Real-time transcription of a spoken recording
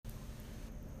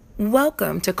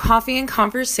Welcome to Coffee and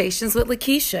Conversations with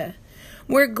Lakeisha.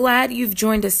 We're glad you've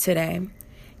joined us today.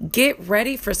 Get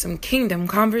ready for some kingdom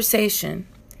conversation.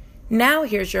 Now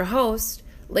here's your host,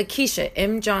 Lakeisha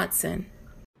M. Johnson.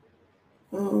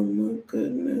 Oh my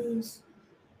goodness.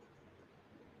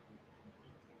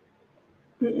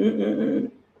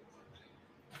 Ooh,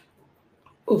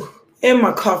 and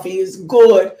my coffee is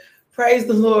good. Praise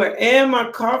the Lord. And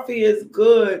my coffee is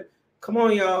good. Come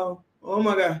on, y'all. Oh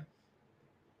my God.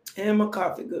 And my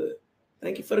coffee good.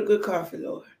 Thank you for the good coffee,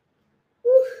 Lord.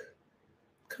 Woo.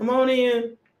 Come on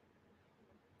in.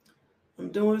 I'm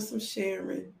doing some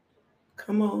sharing.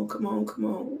 Come on.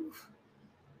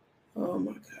 Oh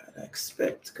my God. I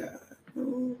expect God.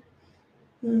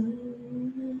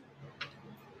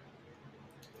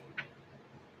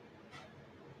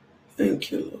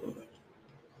 Thank you, Lord.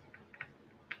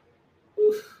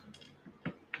 Oof.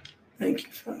 Thank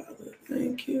you, Father.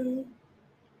 Thank you.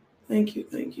 Thank you.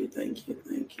 Thank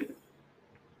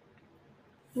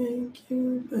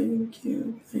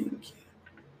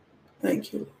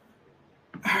you.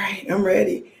 All right, I'm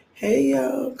ready. Hey,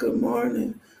 y'all. Good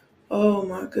morning. Oh,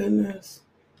 my goodness.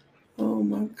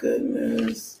 Thank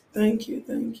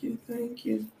you.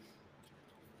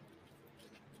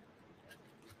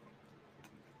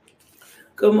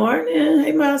 Good morning.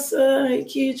 Hey, Masa. Hey,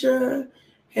 Keidra.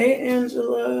 Hey,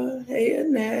 Angela. Hey,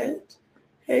 Annette.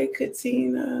 Hey,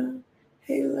 Katina.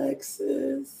 Hey,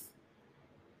 Lexus.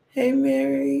 Hey,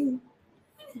 Mary.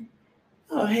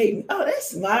 Oh, hey. Oh,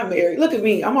 that's my Mary. Look at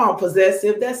me. I'm all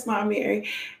possessive. That's my Mary.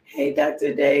 Hey,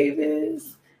 Dr.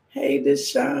 Davis. Hey,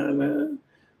 Deshauna.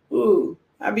 Ooh,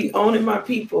 I be owning my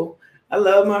people. I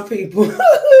love my people.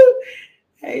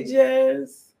 Hey,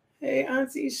 Jess. Hey,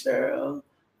 Auntie Cheryl.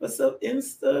 What's up,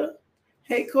 Insta?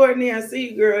 Hey, Courtney. I see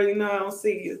you, girl. You know I don't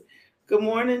see you. Good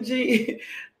morning, G.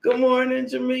 Good morning,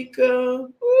 Jamaica.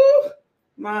 Woo.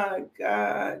 My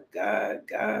God.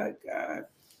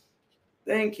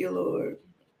 Thank you, Lord.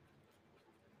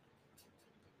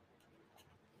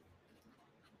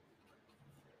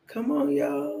 Come on,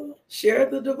 y'all. Share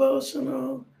the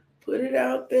devotional. Put it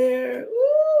out there.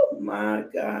 Ooh, my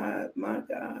God.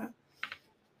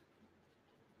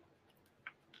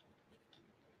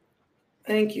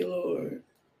 Thank you, Lord.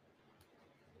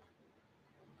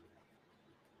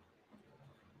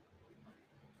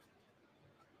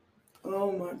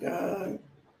 Oh, my God.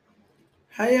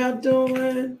 How y'all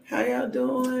doing?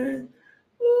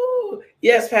 Ooh.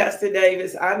 Yes, Pastor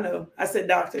Davis. I know. I said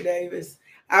Dr. Davis.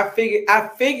 I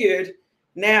figured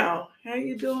now. How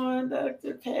you doing,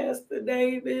 Dr. Pastor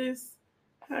Davis?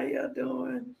 How y'all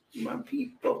doing, my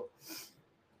people?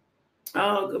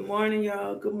 Oh, good morning,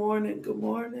 y'all. Good morning.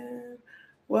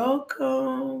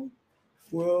 Welcome.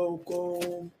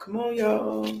 Come on,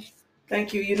 y'all.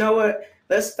 Thank you. You know what?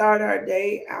 Let's start our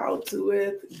day out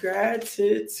with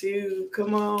gratitude.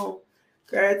 Come on.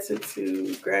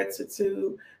 Gratitude.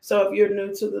 So if you're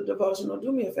new to the devotional,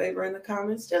 do me a favor in the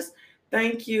comments. Just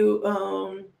thank you.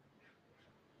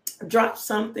 Drop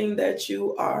something that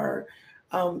you are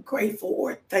grateful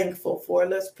or thankful for.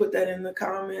 Let's put that in the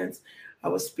comments. I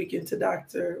was speaking to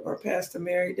Dr. or Pastor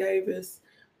Mary Davis,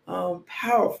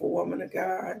 powerful woman of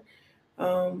God.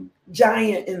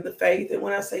 Giant in the faith. And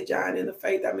when I say giant in the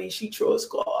faith, I mean she trusts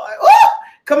God. Oh,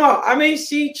 come on. I mean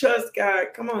she trusts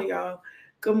God. Come on, y'all.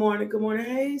 Good morning.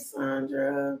 Hey,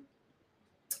 Sandra.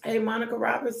 Hey, Monica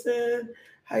Robinson.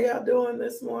 How y'all doing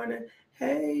this morning?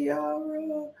 Hey,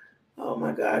 y'all. Oh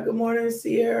my God. Good morning,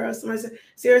 Sierra.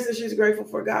 Sierra says she's grateful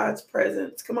for God's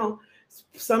presence. Come on.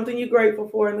 Something you're grateful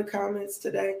for in the comments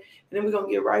today. And then we're going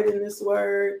to get right in this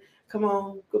word. Come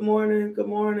on. Good morning. Good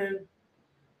morning,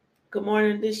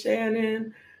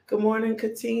 DeShannon. Good morning,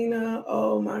 Katina.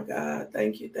 Oh my God.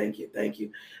 Thank you.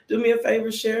 Do me a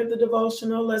favor, share the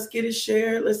devotional. Let's get it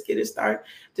shared. Let's get it started.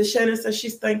 DeShannon says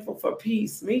she's thankful for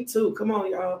peace. Me too. Come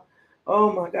on, y'all.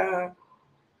 Oh my God.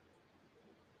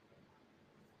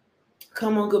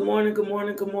 Come on. Good morning.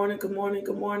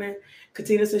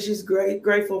 Katina says she's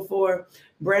grateful for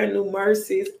brand new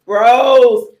mercies.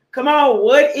 Rose, come on.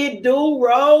 What it do,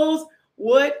 Rose?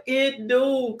 What it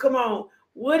do? Come on.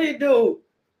 What it do?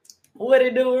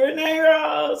 Renee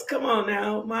Rose? Come on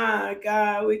now. My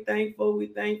God, we thankful.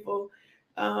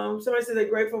 Somebody said they're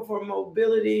grateful for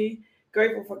mobility,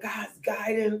 grateful for God's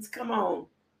guidance. Come on.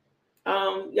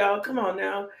 Y'all, come on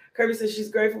now. Kirby says she's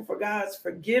grateful for God's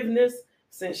forgiveness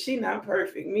since she's not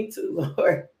perfect. Me too,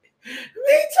 Lord.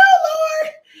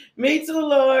 Me too,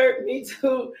 Lord.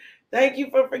 Thank you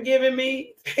for forgiving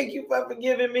me.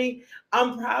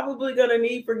 I'm probably going to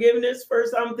need forgiveness for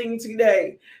something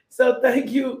today. So thank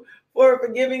you for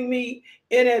forgiving me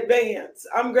in advance.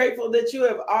 I'm grateful that you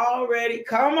have already,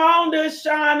 come on,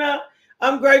 Deshauna.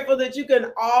 I'm grateful that you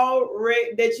have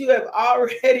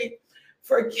already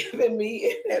forgiven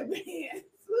me in advance.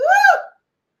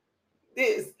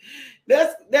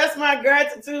 That's my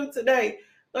gratitude today.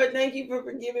 Lord, thank you for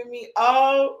forgiving me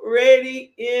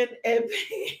already in advance.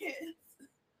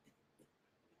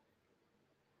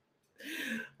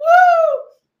 Woo!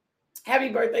 Happy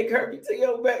birthday, Kirby, to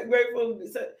your grateful.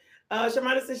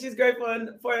 Shamana says she's grateful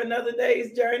for another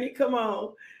day's journey. Come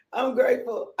on. I'm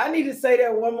grateful. I need to say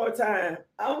that one more time.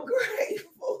 I'm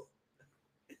grateful.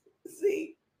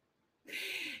 See,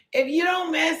 if you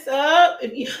don't mess up,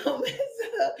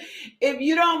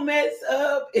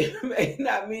 it may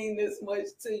not mean this much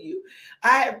to you.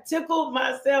 I have tickled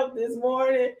myself this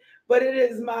morning, but it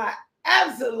is my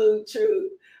absolute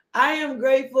truth. I am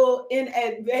grateful in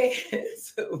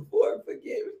advance for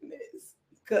forgiveness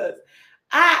because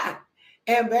I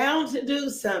am bound to do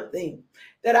something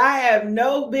that I have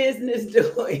no business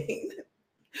doing.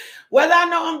 Whether I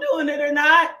know I'm doing it or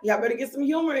not, y'all better get some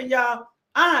humor in y'all.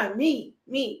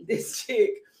 This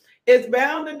chick is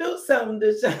bound to do something,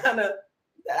 Deshauna,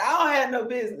 that I don't have no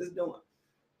business doing.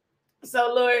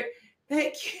 So, Lord,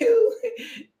 thank you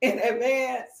in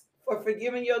advance for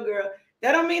forgiving your girl.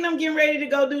 That don't mean I'm getting ready to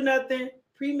go do nothing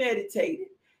premeditated.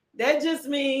 That just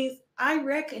means I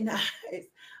recognize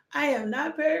I am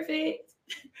not perfect.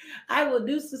 I will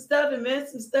do some stuff and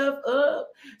mess some stuff up.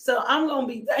 So I'm going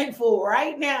to be thankful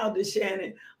right now to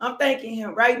Shannon. I'm thanking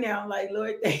him right now. I'm like,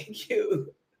 Lord, thank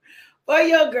you for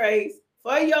your grace,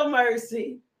 for your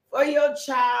mercy, for your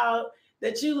child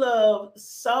that you love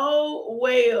so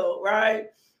well, right?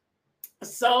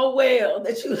 So well,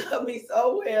 that you love me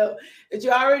so well, that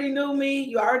you already knew me.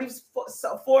 You already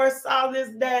foresaw this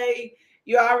day.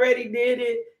 You already did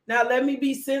it. Now let me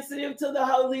be sensitive to the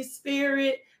Holy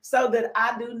Spirit so that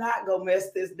I do not go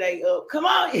mess this day up. Come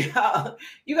on, y'all.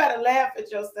 You got to laugh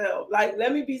at yourself. Like,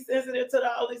 let me be sensitive to the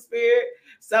Holy Spirit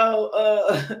so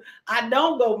I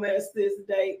don't go mess this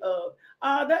day up.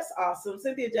 That's awesome.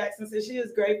 Cynthia Jackson says she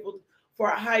is grateful for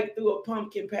a hike through a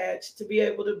pumpkin patch to be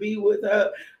able to be with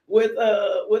her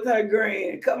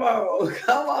grand. Come on.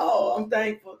 I'm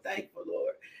thankful,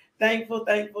 Lord. Thankful.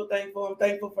 I'm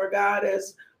thankful for God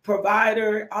as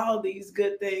provider, all these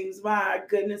good things. My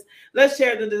goodness. Let's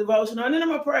share the devotional and then I'm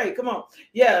gonna pray. Come on.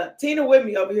 Yeah, Tina with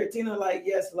me over here. Tina like,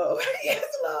 yes, Lord. Yes,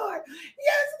 Lord.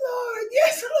 Yes, Lord.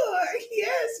 Yes, Lord.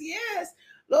 Yes.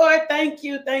 Lord, thank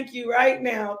you right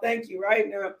now. Thank you right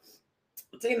now.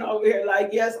 Tina over here like,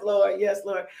 yes, Lord.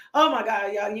 Oh my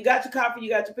God, y'all. You got your coffee, you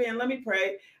got your pen. Let me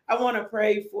pray. I want to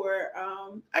pray for,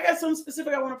 I got something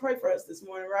specific I want to pray for us this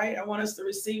morning, right? I want us to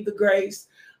receive the grace,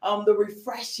 the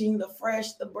refreshing, the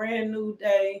fresh, the brand new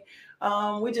day.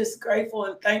 We're just grateful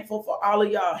and thankful for all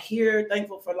of y'all here.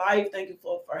 Thankful for life.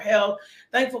 Thankful for health.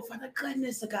 Thankful for the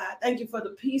goodness of God. Thank you for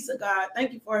the peace of God.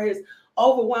 Thank you for his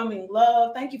overwhelming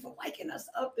love. Thank you for waking us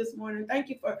up this morning. Thank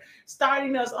you for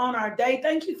starting us on our day.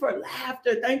 Thank you for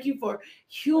laughter. Thank you for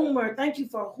humor. Thank you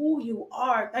for who you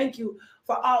are. Thank you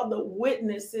for all the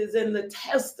witnesses and the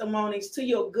testimonies to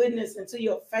your goodness and to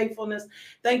your faithfulness.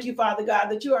 Thank you, Father God,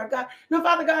 that you are God. Now,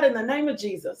 Father God, in the name of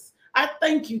Jesus, I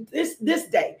thank you this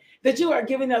day that you are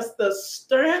giving us the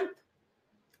strength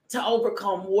to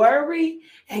overcome worry,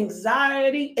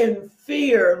 anxiety, and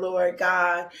fear, Lord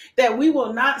God, that we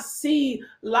will not see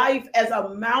life as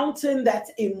a mountain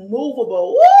that's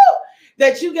immovable. Woo!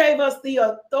 That you gave us the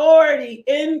authority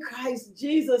in Christ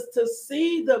Jesus to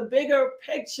see the bigger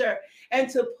picture and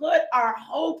to put our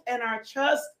hope and our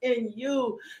trust in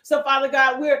you. So, Father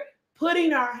God, we're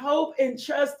putting our hope and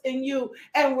trust in you.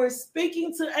 And we're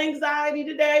speaking to anxiety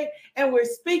today, and we're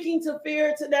speaking to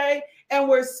fear today, and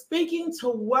we're speaking to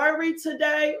worry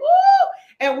today. Ooh!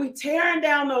 And we tearing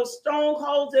down those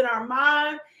strongholds in our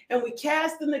mind, and we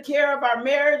casting the care of our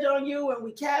marriage on you, and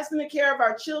we casting the care of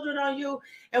our children on you,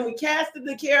 and we casting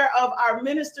the care of our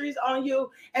ministries on you,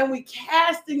 and we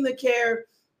casting the care,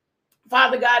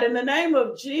 Father God, in the name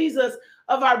of Jesus,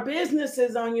 of our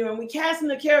businesses on you, and we casting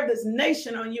the care of this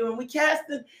nation on you, and we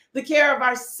casting the care of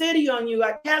our city on you.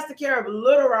 I cast the care of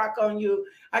Little Rock on you.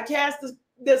 I cast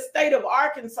the state of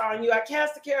Arkansas on you. I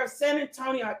cast the care of San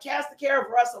Antonio. I cast the care of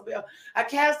Russellville. I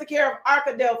cast the care of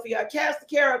Arkadelphia. I cast the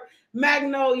care of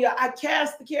Magnolia. I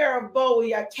cast the care of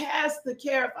Bowie. I cast the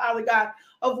care, Father God,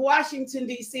 of Washington,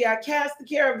 D.C. I cast the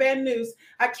care of Van Nuys.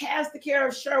 I cast the care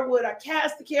of Sherwood. I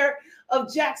cast the care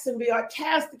of Jacksonville. I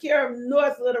cast the care of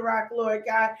North Little Rock, Lord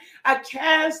God. I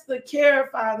cast the care,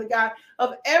 Father God,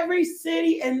 of every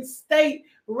city and state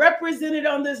represented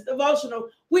on this devotional.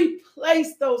 We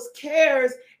place those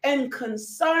cares and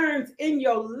concerns in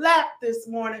your lap this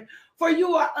morning. For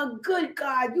you are a good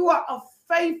God. You are a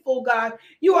faithful God.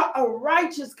 You are a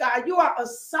righteous God. You are a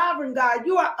sovereign God.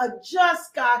 You are a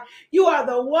just God. You are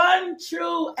the one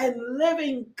true and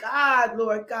living God,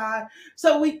 Lord God.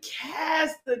 So we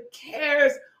cast the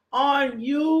cares on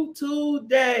you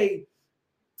today.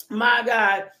 My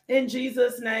God, in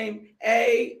Jesus' name,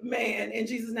 amen. In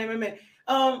Jesus' name, amen.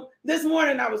 This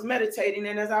morning I was meditating,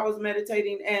 and as I was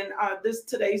meditating, and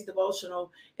today's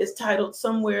devotional is titled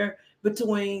Somewhere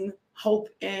Between Hope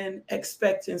and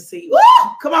Expectancy. Woo!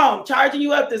 Come on, charging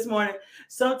you up this morning.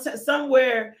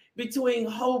 Somewhere between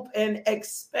hope and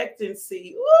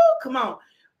expectancy. Woo! Come on.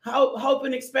 Hope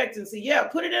and expectancy. Yeah,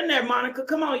 put it in there, Monica.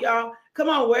 Come on, y'all. Come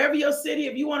on, wherever your city,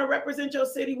 if you want to represent your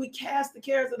city, we cast the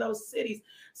cares of those cities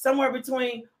somewhere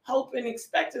between hope and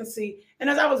expectancy.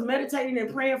 And as I was meditating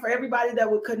and praying for everybody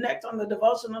that would connect on the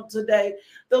devotional today,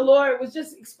 the Lord was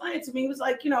just explaining to me, he was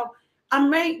like,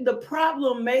 the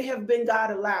problem may have been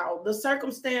God allowed. The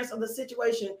circumstance of the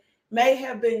situation may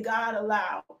have been God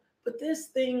allowed, but this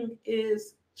thing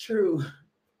is true.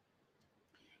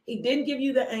 He didn't give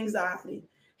you the anxiety.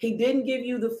 He didn't give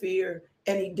you the fear,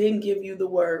 and he didn't give you the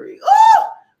worry. Oh,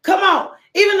 come on.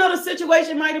 Even though the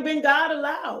situation might have been God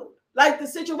allowed, like the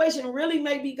situation really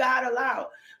may be God allowed.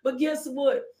 But guess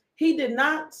what? He did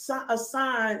not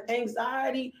assign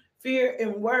anxiety, fear,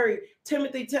 and worry.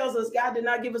 Timothy tells us God did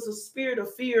not give us a spirit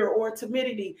of fear or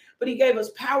timidity, but he gave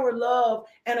us power, love,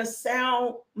 and a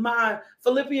sound mind.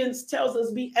 Philippians tells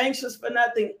us be anxious for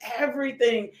nothing,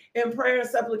 everything in prayer and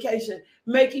supplication,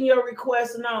 making your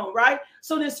requests known, right?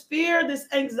 So this fear, this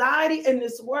anxiety, and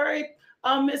this worry,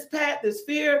 Miss Pat, this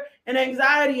fear and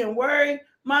anxiety and worry,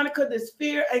 Monica, this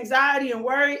fear, anxiety, and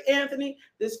worry, Anthony,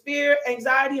 this fear,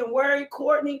 anxiety, and worry,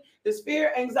 Courtney, this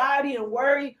fear, anxiety, and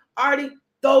worry, Artie,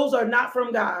 those are not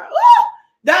from God.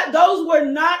 Those were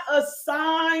not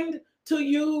assigned to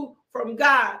you from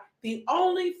God. The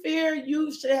only fear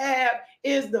you should have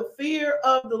is the fear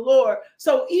of the Lord.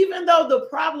 So even though the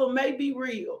problem may be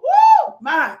real,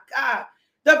 my God,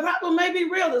 the problem may be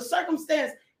real, the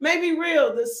circumstance may be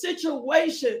real, the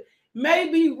situation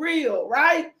may be real,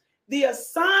 right? The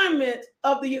assignment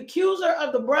of the accuser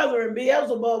of the brethren,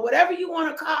 Beelzebub, whatever you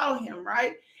want to call him,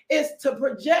 right, is to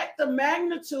project the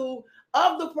magnitude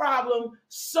of the problem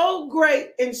so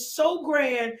great and so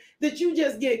grand that you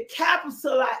just get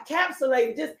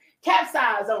capsulated, just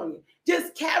capsize on you.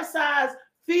 Just capsize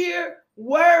fear,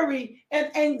 worry,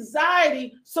 and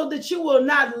anxiety so that you will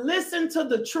not listen to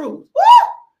the truth. Woo!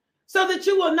 So that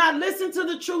you will not listen to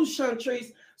the truth,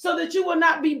 Chantrice. So that you will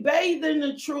not be bathed in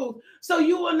the truth. So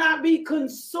you will not be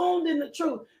consumed in the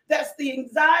truth. That's the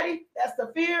anxiety. That's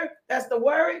the fear. That's the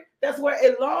worry. That's where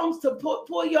it longs to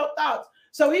pull your thoughts.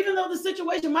 So even though the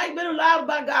situation might have been allowed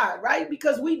by God, right?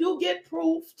 Because we do get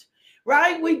proofed,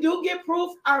 right? We do get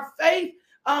proof. Our faith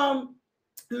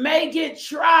may get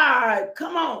tried.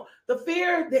 Come on. The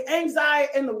fear, the anxiety,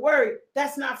 and the worry,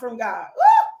 that's not from God.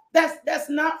 Woo! That's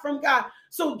not from God.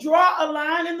 So draw a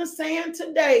line in the sand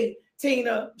today,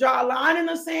 Tina. Draw a line in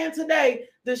the sand today,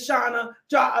 Deshauna.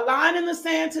 Draw a line in the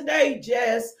sand today,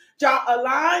 Jess. Draw a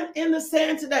line in the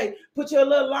sand today. Put your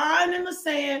little line in the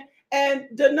sand and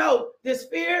denote this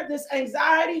fear, this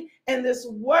anxiety, and this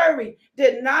worry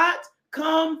did not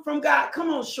come from God. Come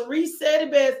on, Cherie said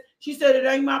it best. She said, it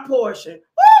ain't my portion.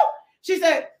 Woo! She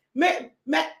said,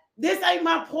 this ain't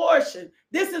my portion.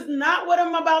 This is not what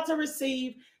I'm about to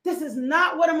receive. This is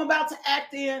not what I'm about to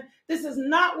act in. This is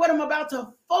not what I'm about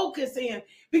to focus in.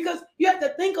 Because you have to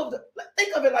think of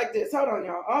it like this. Hold on,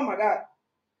 y'all. Oh my God.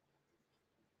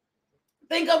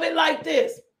 Think of it like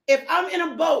this. If I'm in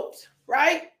a boat,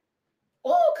 right?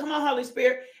 Oh, come on, Holy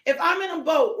Spirit. If I'm in a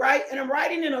boat, right? And I'm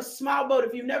riding in a small boat.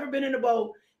 If you've never been in a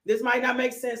boat, this might not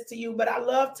make sense to you, but I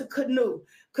love to canoe.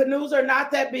 Canoes are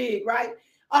not that big, right?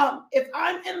 If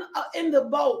I'm in the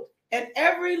boat and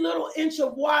every little inch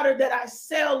of water that I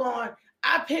sail on,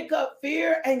 I pick up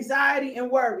fear, anxiety, and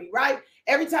worry, right?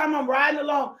 Every time I'm riding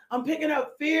along, I'm picking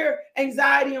up fear,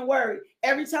 anxiety, and worry.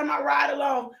 Every time I ride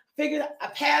along,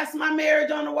 I pass my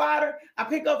marriage on the water. I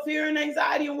pick up fear and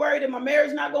anxiety and worry that my marriage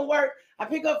is not going to work. I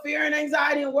pick up fear and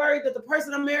anxiety and worry that the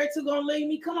person I'm married to going to leave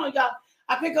me. Come on, y'all.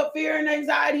 I pick up fear and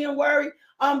anxiety and worry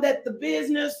that the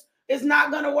business is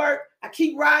not going to work. I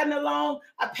keep riding along.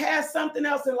 I pass something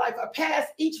else in life. I pass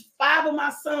each 5 of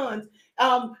my sons.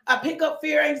 I pick up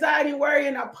fear, anxiety, and worry,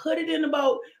 and I put it in the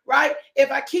boat, right?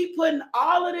 If I keep putting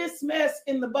all of this mess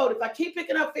in the boat, if I keep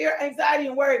picking up fear, anxiety,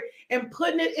 and worry and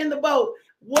putting it in the boat,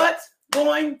 what's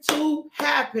going to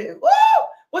happen? Woo!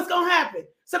 What's going to happen?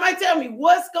 Somebody tell me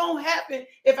what's going to happen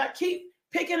if I keep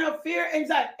picking up fear,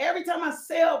 anxiety. Every time I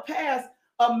sail past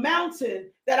a mountain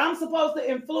that I'm supposed to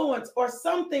influence or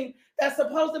something that's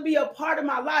supposed to be a part of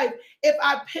my life, if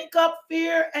I pick up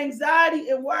fear, anxiety,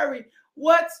 and worry,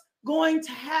 what's going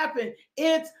to happen?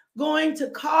 It's going to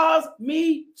cause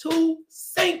me to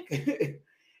sink.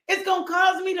 It's going to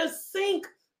cause me to sink.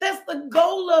 That's the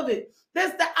goal of it.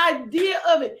 That's the idea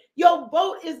of it. Your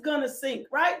boat is going to sink,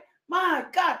 right? My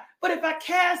God. But if I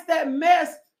cast that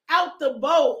mess out the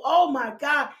boat, oh my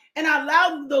God, and I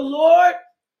allow the Lord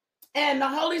and the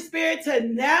Holy Spirit to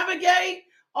navigate,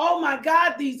 oh my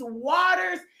God, these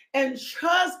waters, and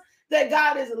trust that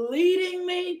God is leading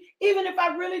me, even if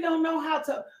I really don't know how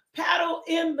to paddle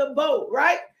in the boat,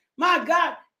 right? My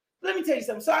God, let me tell you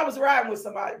something. So I was riding with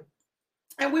somebody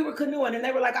and we were canoeing, and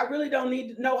they were like, I really don't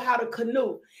need to know how to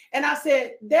canoe. And I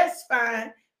said, that's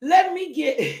fine. Let me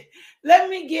get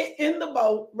in the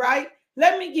boat, right?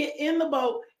 Let me get in the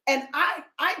boat. And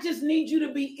I just need you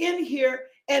to be in here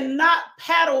and not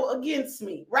paddle against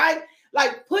me, right?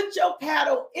 Like, put your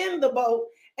paddle in the boat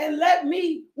and let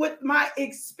me, with my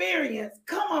experience,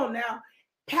 come on now,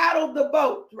 paddle the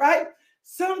boat, right?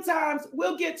 Sometimes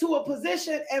we'll get to a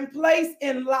position and place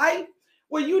in life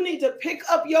where you need to pick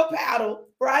up your paddle,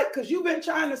 right? Because you've been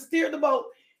trying to steer the boat.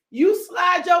 You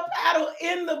slide your paddle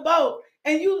in the boat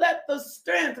and you let the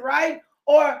strength, right?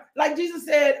 Or like Jesus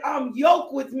said,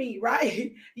 yoke with me,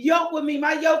 right? Yoke with me.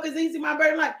 My yoke is easy, my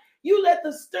burden light. You let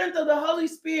the strength of the Holy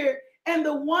Spirit and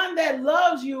the one that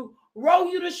loves you row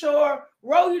you to shore,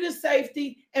 row you to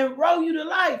safety, and row you to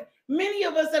life. Many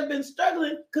of us have been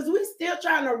struggling because we're still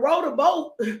trying to row the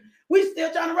boat. We're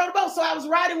still trying to row the boat. So I was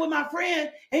riding with my friend,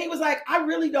 and he was like, I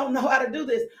really don't know how to do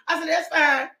this. I said, that's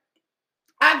fine.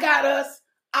 I got us.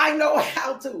 I know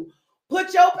how to.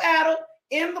 Put your paddle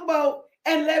in the boat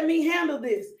and let me handle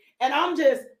this. And I'm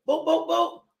just boop, boop,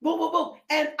 boop, boop, boop, boop.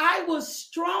 And I was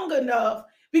strong enough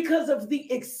because of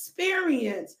the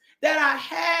experience that I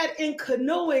had in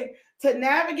canoeing to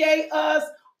navigate us.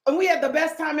 And we had the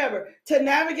best time ever to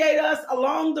navigate us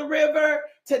along the river,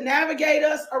 to navigate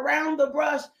us around the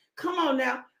brush. Come on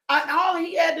now. All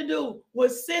he had to do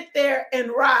was sit there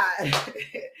and ride.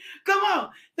 Come on.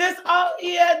 That's all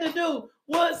he had to do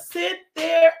was sit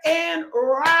there and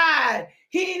ride.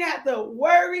 He didn't have to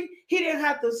worry. He didn't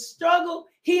have to struggle.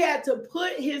 He had to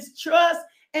put his trust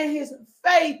and his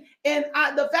faith. And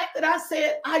the fact that I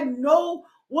said, I know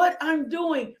what I'm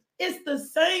doing, it's the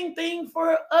same thing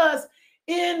for us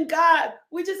in God.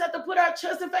 We just have to put our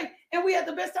trust and faith. And we had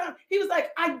the best time. He was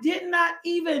like, I did not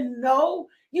even know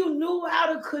you knew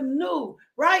how to canoe,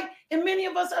 right? And many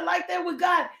of us are like that with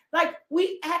God. Like,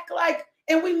 we act like,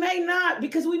 and we may not,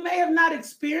 because we may have not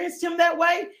experienced him that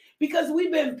way, because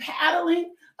we've been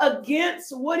paddling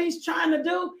against what he's trying to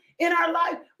do in our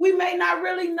life. We may not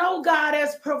really know God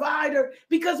as provider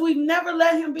because we've never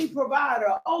let him be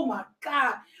provider. Oh my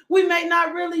God. We may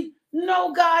not really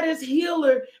know God as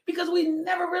healer because we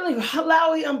never really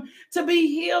allow him to be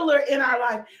healer in our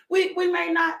life. We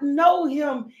may not know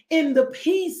him in the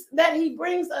peace that he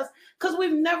brings us because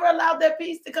we've never allowed that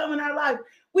peace to come in our life.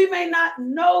 We may not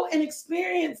know and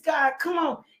experience God, come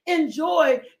on, in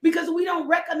joy, because we don't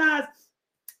recognize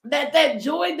that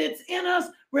joy that's in us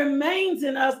remains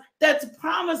in us, that's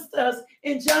promised us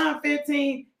in John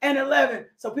 15 and 11.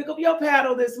 So pick up your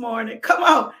paddle this morning. Come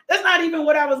on. That's not even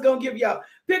what I was going to give y'all.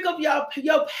 Pick up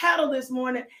your paddle this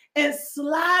morning and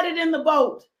slide it in the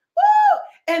boat. Woo!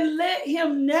 And let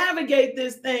him navigate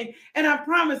this thing. And I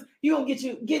promise you're going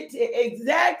to get to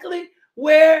exactly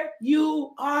where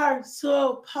you are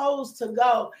supposed to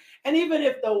go. And even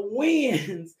if the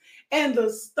winds and the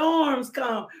storms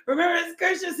come, remember the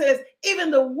scripture says,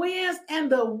 even the winds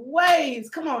and the waves,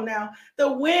 come on now,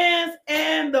 the winds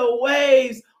and the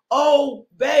waves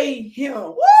obey him.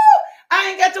 Woo! I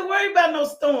ain't got to worry about no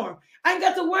storm. I ain't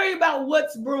got to worry about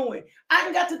what's brewing. I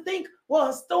ain't got to think, well,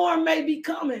 a storm may be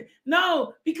coming.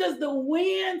 No, because the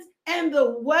winds and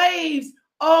the waves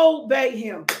obey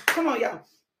him. Come on, y'all.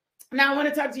 Now, I want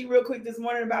to talk to you real quick this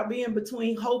morning about being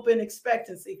between hope and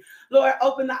expectancy. Lord,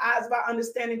 open the eyes of our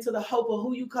understanding to the hope of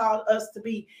who you called us to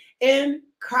be in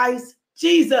Christ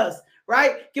Jesus,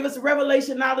 right? Give us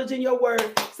revelation knowledge in your word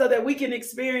so that we can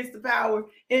experience the power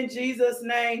in Jesus'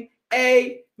 name.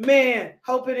 Amen.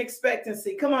 Hope and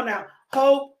expectancy. Come on now.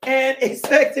 Hope and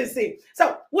expectancy.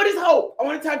 So what is hope? I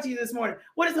want to talk to you this morning.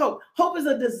 What is hope? Hope is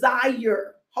a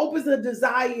desire. Hope is a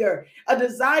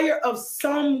desire of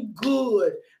some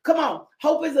good. Come on.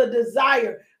 Hope is a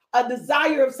desire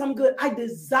of some good. I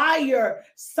desire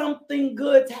something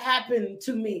good to happen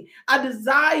to me. I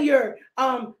desire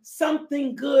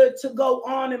something good to go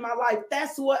on in my life.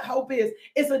 That's what hope is.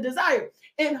 It's a desire.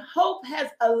 And hope has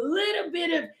a little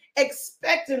bit of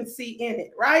expectancy in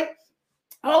it, right?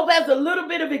 Hope has a little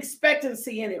bit of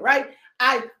expectancy in it, right?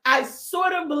 I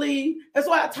sort of believe, that's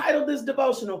why I titled this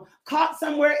devotional, Caught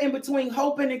Somewhere in Between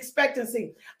Hope and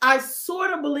Expectancy. I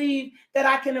sort of believe that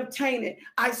I can obtain it.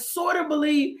 I sort of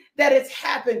believe that it's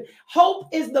happened. Hope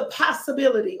is the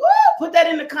possibility. Ooh, put that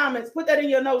in the comments. Put that in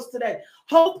your notes today.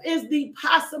 Hope is the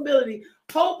possibility.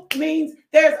 Hope means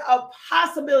there's a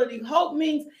possibility. Hope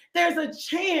means there's a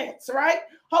chance, right?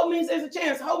 Hope means there's a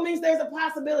chance. Hope means there's a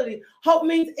possibility. Hope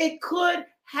means it could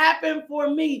happen for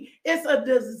me. It's a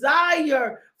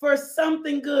desire for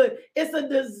something good. It's a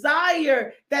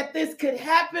desire that this could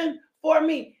happen for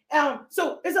me.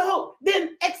 So it's a hope.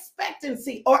 Then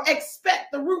expectancy, or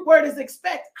expect. The root word is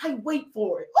expect. I wait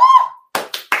for it. Woo!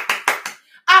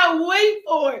 I wait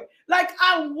for it. Like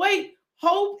I wait.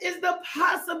 Hope is the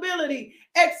possibility.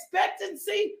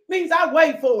 Expectancy means I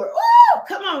wait for it. Woo!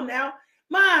 Come on now.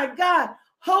 My God.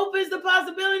 Hope is the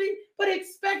possibility, but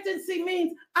expectancy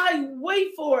means I wait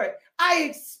for it. I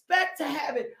expect to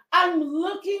have it. I'm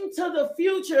looking to the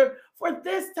future for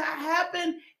this to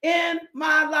happen in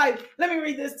my life. Let me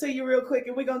read this to you real quick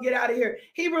and we're going to get out of here.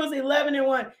 Hebrews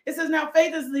 11:1. It says, now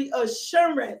faith is the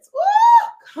assurance. Woo!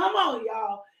 Come on,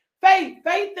 y'all.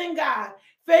 Faith in God.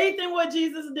 Faith in what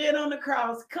Jesus did on the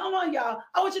cross. Come on, y'all.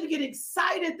 I want you to get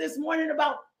excited this morning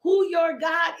about who your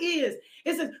God is.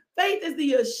 It says faith is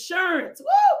the assurance.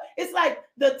 Woo! It's like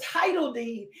the title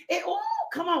deed.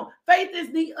 Come on. Faith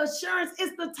is the assurance.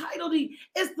 It's the title deed.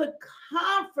 It's the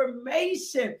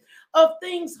confirmation of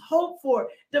things hoped for,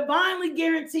 divinely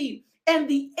guaranteed, and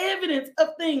the evidence of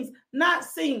things not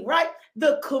seen, right?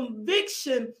 The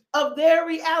conviction of their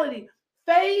reality.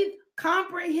 Faith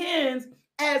comprehends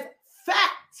as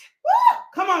fact. Woo!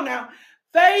 Come on now.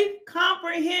 Faith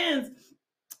comprehends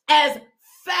as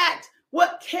fact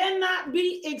what cannot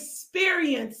be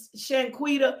experienced,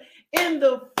 Shanquita, in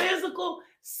the physical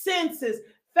senses.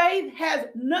 Faith has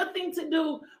nothing to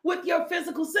do with your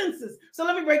physical senses. So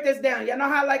let me break this down. Y'all know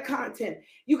how I like content.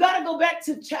 You got to go back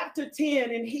to chapter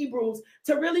 10 in Hebrews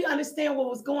to really understand what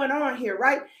was going on here,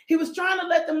 right? He was trying to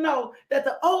let them know that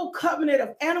the old covenant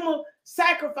of animal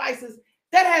sacrifices,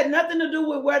 that had nothing to do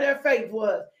with where their faith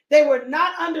was. They were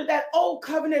not under that old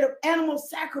covenant of animal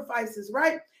sacrifices,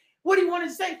 right? What he wanted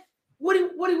to say,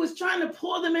 what he was trying to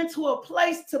pull them into a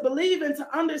place to believe and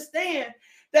to understand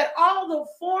that all the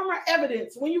former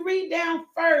evidence, when you read down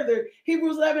further,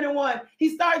 Hebrews 11:1, he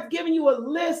starts giving you a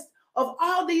list of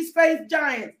all these faith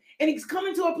giants. And he's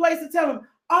coming to a place to tell them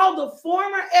all the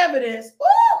former evidence.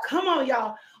 Oh, come on,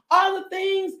 y'all. All the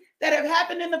things that have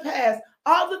happened in the past,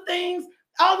 all the things,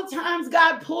 all the times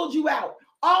God pulled you out,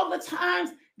 all the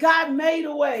times God made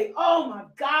a way. Oh my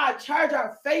God, charge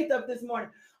our faith up this morning.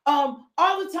 All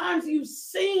the times you've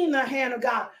seen the hand of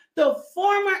God, the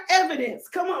former evidence,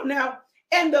 come on now,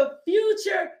 and the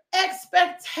future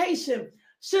expectation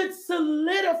should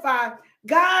solidify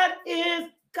God is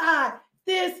God.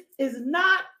 This is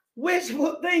not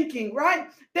wishful thinking, right?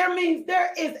 That means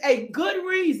there is a good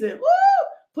reason. Woo!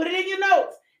 Put it in your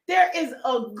notes. There is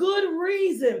a good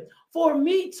reason for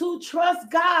me to trust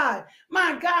God.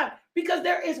 My God, because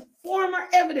there is former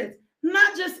evidence,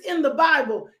 not just in the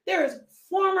Bible. There is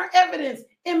former evidence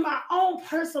in my own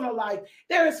personal life.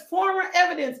 There is former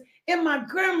evidence in my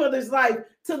grandmother's life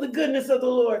to the goodness of the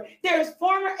Lord. There is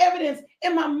former evidence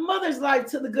in my mother's life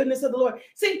to the goodness of the Lord.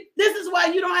 See, this is why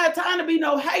you don't have time to be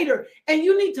no hater. And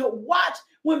you need to watch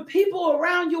when people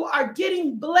around you are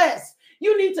getting blessed.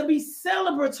 You need to be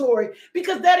celebratory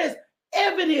because that is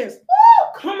evidence.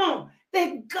 Oh, come on.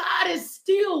 That God is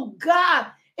still God.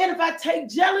 And if I take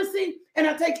jealousy and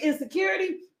I take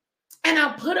insecurity and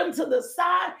I put them to the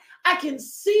side, I can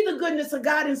see the goodness of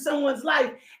God in someone's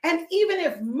life. And even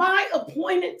if my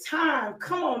appointed time,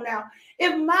 come on now,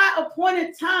 if my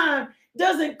appointed time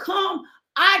doesn't come,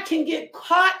 I can get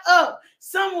caught up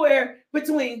somewhere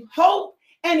between hope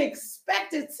and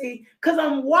expectancy because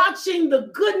I'm watching the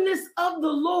goodness of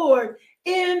the Lord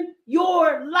in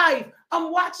your life.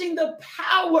 I'm watching the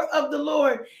power of the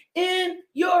Lord in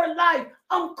your life.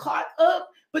 I'm caught up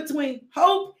between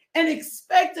hope and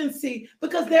expectancy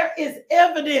because there is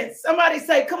evidence. Somebody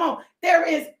say, come on, there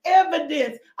is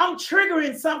evidence. I'm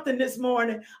triggering something this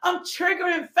morning. I'm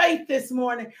triggering faith this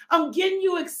morning. I'm getting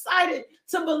you excited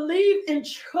to believe and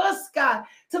trust God,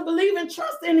 to believe and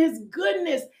trust in his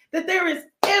goodness, that there is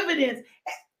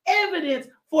evidence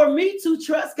for me to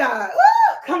trust God.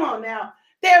 Woo! Come on now.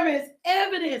 There is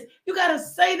evidence. You got to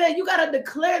say that. You got to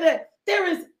declare that there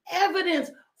is evidence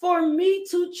for me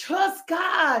to trust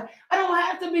God. I don't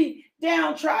have to be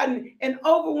downtrodden and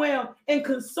overwhelmed and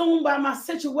consumed by my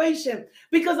situation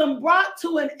because I'm brought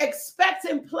to an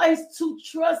expectant place to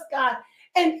trust God.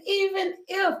 And even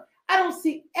if I don't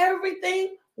see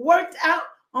everything worked out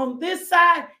on this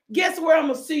side, guess where I'm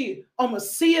going to see it? I'm going to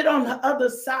see it on the other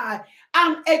side.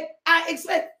 I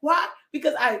expect, why?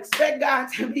 Because I expect God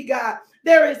to be God.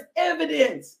 There is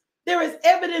evidence. There is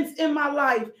evidence in my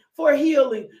life for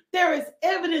healing. There is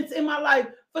evidence in my life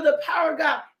for the power of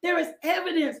God. There is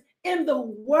evidence in the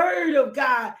word of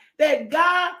God that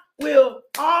God will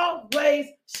always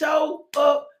show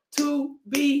up to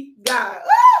be God.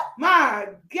 Oh, my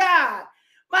God.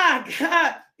 My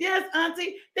God. Yes,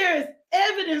 Auntie, there is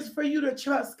evidence for you to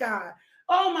trust God.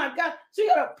 Oh, my God. So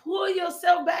you got to pull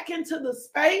yourself back into the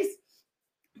space.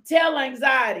 Tell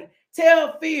anxiety,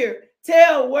 tell fear,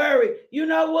 tell worry. You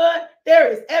know what?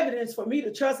 There is evidence for me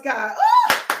to trust God.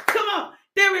 Oh, come on.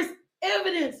 There is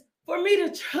evidence for me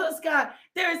to trust God.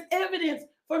 There is evidence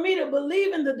for me to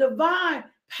believe in the divine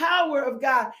power of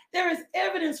God. There is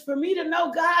evidence for me to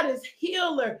know God is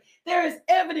healer. There is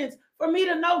evidence for me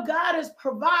to know God is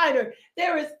provider.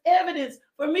 There is evidence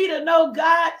for me to know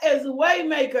God as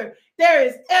waymaker. There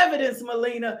is evidence,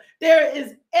 Melina. There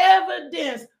is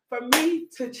evidence for me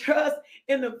to trust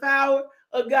in the power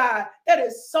of God. That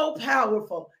is so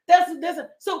powerful. That's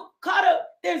so caught up.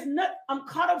 I'm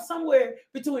caught up somewhere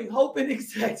between hope and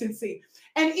expectancy.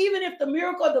 And even if the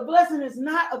miracle of the blessing is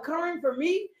not occurring for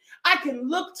me, I can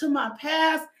look to my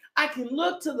past. I can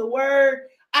look to the word.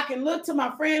 I can look to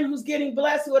my friend who's getting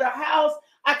blessed with a house.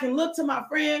 I can look to my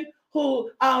friend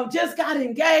who just got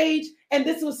engaged, and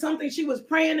this was something she was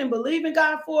praying and believing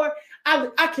God for.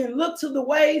 I can look to the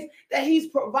ways that he's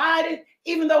provided,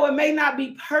 even though it may not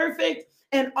be perfect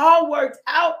and all worked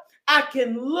out. I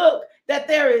can look that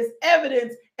there is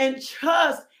evidence and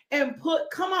trust and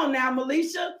come on now,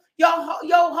 Melisha,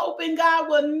 your hope in God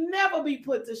will never be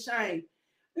put to shame.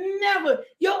 Never.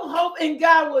 Your hope in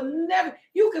God will never,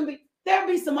 there'll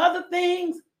be some other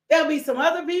things, there'll be some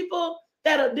other people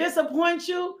that'll disappoint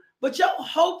you, but your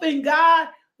hope in God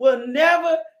will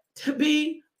never to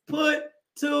be put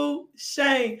to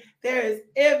shame. There is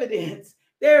evidence.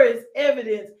 There is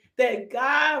evidence that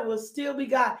God will still be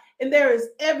God. And there is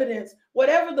evidence,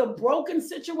 whatever the broken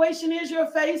situation is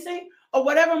you're facing, or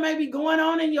whatever may be going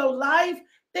on in your life,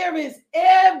 there is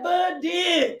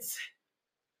evidence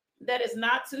that it's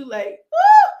not too late.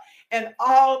 Woo! And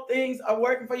all things are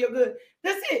working for your good.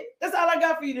 That's it. That's all I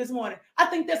got for you this morning. I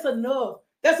think that's enough.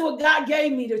 That's what God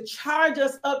gave me to charge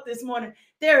us up this morning.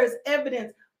 There is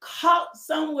evidence caught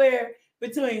somewhere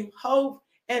between hope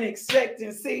and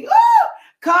expectancy. Woo!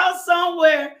 Caught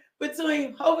somewhere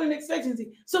between hope and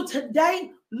expectancy. So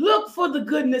today, look for the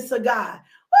goodness of God.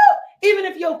 Woo! Even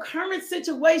if your current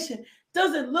situation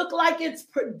doesn't look like it's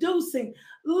producing,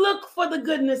 look for the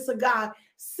goodness of God.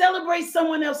 Celebrate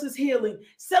someone else's healing.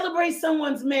 Celebrate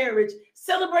someone's marriage.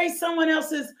 Celebrate someone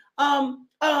else's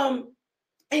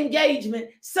engagement.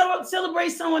 So celebrate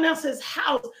someone else's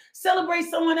house. Celebrate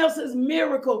someone else's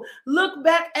miracle. Look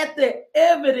back at the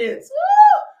evidence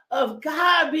of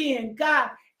God being God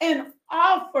and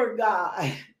offer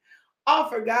God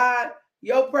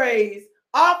your praise.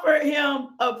 Offer him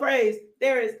a praise.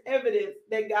 There is evidence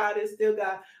that God is still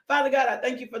God. Father God, I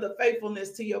thank you for the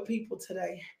faithfulness to your people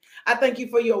today. I thank you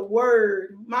for your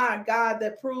word, my God,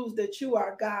 that proves that you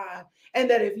are God, and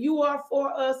that if you are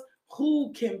for us,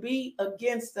 who can be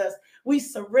against us? We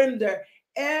surrender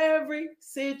every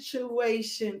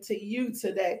situation to you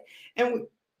today, and we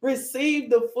receive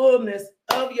the fullness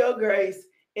of your grace.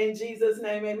 In Jesus'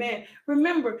 name, amen.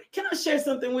 Remember, can I share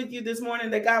something with you this morning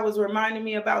that God was reminding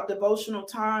me about devotional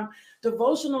time?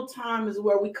 Devotional time is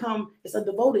where we come. It's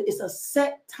a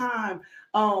set time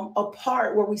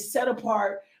apart, where we set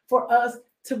apart for us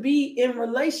to be in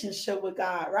relationship with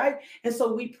God, right? And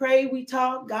so we pray, we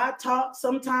talk, God talks.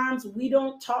 Sometimes we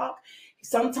don't talk.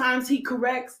 Sometimes he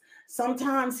corrects.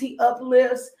 Sometimes he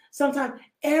uplifts. Sometimes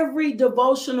every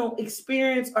devotional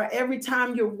experience or every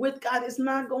time you're with God is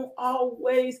not going to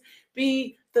always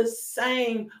be the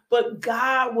same, but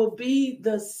God will be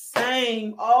the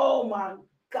same. Oh my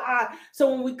God. So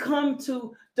when we come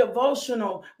to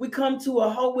devotional, we come to a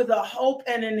hope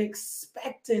and an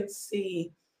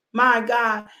expectancy, my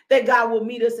God, that God will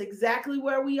meet us exactly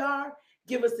where we are,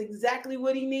 give us exactly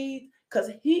what he needs,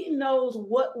 because he knows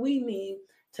what we need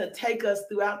to take us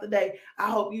throughout the day. I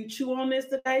hope you chew on this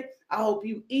today. I hope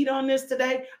you eat on this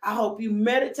today. I hope you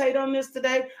meditate on this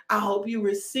today. I hope you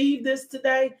receive this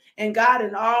today. And God,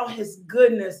 in all his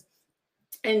goodness,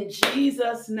 in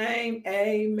Jesus' name,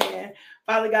 amen.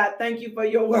 Father God, thank you for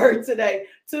your word today.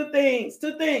 Two things.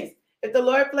 If the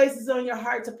Lord places on your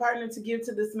heart to partner to give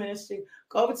to this ministry,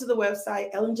 go over to the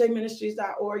website,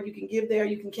 lmjministries.org. You can give there.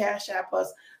 You can cash app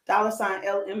us,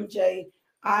 $LMJ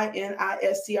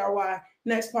INISTRY.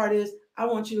 Next part is, I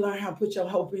want you to learn how to put your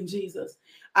hope in Jesus.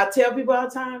 I tell people all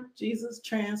the time, Jesus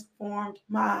transformed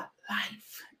my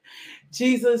life.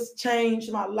 Jesus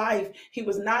changed my life. He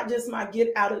was not just my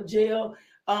get out of jail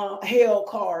hell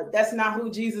card. That's not who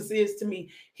Jesus is to me.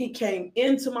 He came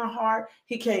into my heart.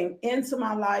 He came into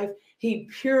my life. He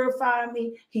purified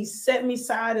me. He set me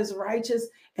aside as righteous.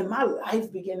 And my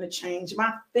life began to change.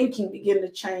 My thinking began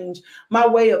to change. My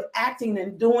way of acting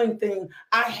and doing things.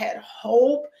 I had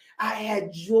hope. I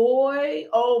had joy.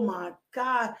 Oh my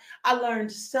God. I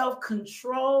learned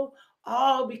self-control.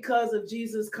 All because of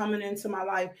Jesus coming into my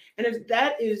life. And if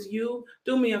that is you,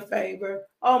 do me a favor.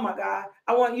 Oh my God.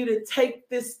 I want you to take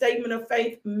this statement of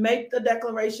faith, make the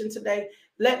declaration today.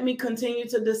 Let me continue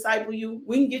to disciple you.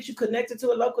 We can get you connected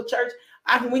to a local church.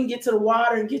 We can get to the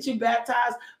water and get you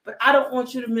baptized. But I don't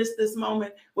want you to miss this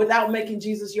moment without making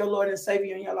Jesus your Lord and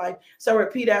Savior in your life. So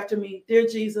repeat after me. Dear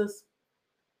Jesus,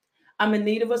 I'm in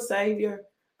need of a Savior.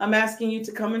 I'm asking you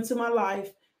to come into my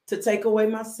life to take away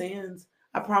my sins.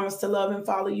 I promise to love and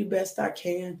follow you best I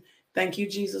can. Thank you,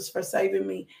 Jesus, for saving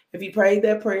me. If you prayed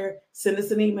that prayer, send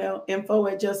us an email,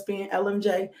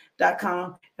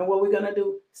 info@justbeinglmj.com. And what we're going to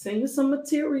do, send you some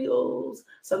materials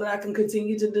so that I can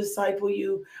continue to disciple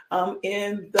you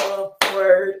in the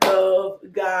word of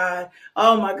God.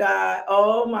 Oh, my God.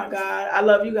 Oh, my God. I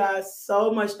love you guys so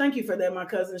much. Thank you for that, my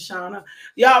cousin Shauna.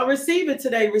 Y'all receive it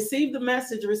today. Receive the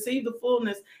message. Receive the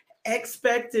fullness.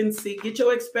 Expectancy. Get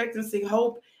your expectancy,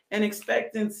 hope, and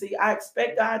expectancy. I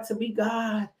expect God to be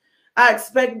God. I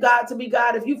expect God to be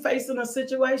God. If you're facing a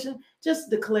situation, just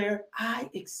declare, I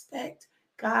expect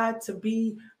God to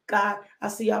be God. I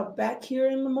see y'all back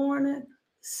here in the morning,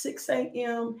 6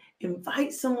 a.m.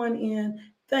 Invite someone in.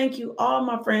 Thank you, all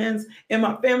my friends and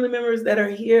my family members that are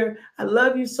here. I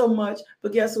love you so much.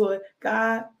 But guess what?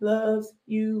 God loves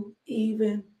you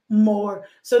even more.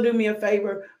 So do me a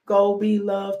favor. Go be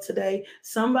loved today.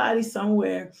 Somebody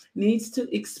somewhere needs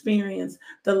to experience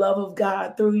the love of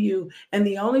God through you. And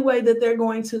the only way that they're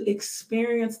going to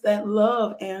experience that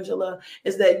love, Angela,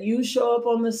 is that you show up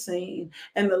on the scene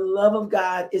and the love of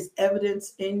God is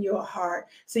evidence in your heart.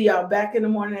 See y'all back in the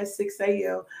morning at 6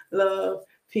 a.m. Love,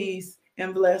 peace,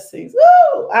 and blessings.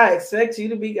 Woo! I expect you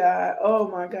to be God. Oh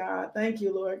my God. Thank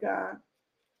you, Lord God.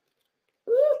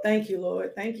 Woo! Thank you,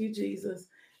 Lord. Thank you, Jesus.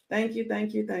 Thank you,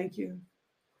 thank you, thank you.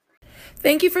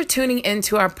 Thank you for tuning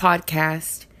into our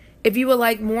podcast. If you would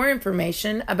like more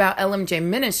information about LMJ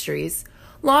Ministries,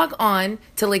 log on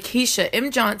to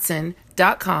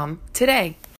LakeishaMJohnson.com today.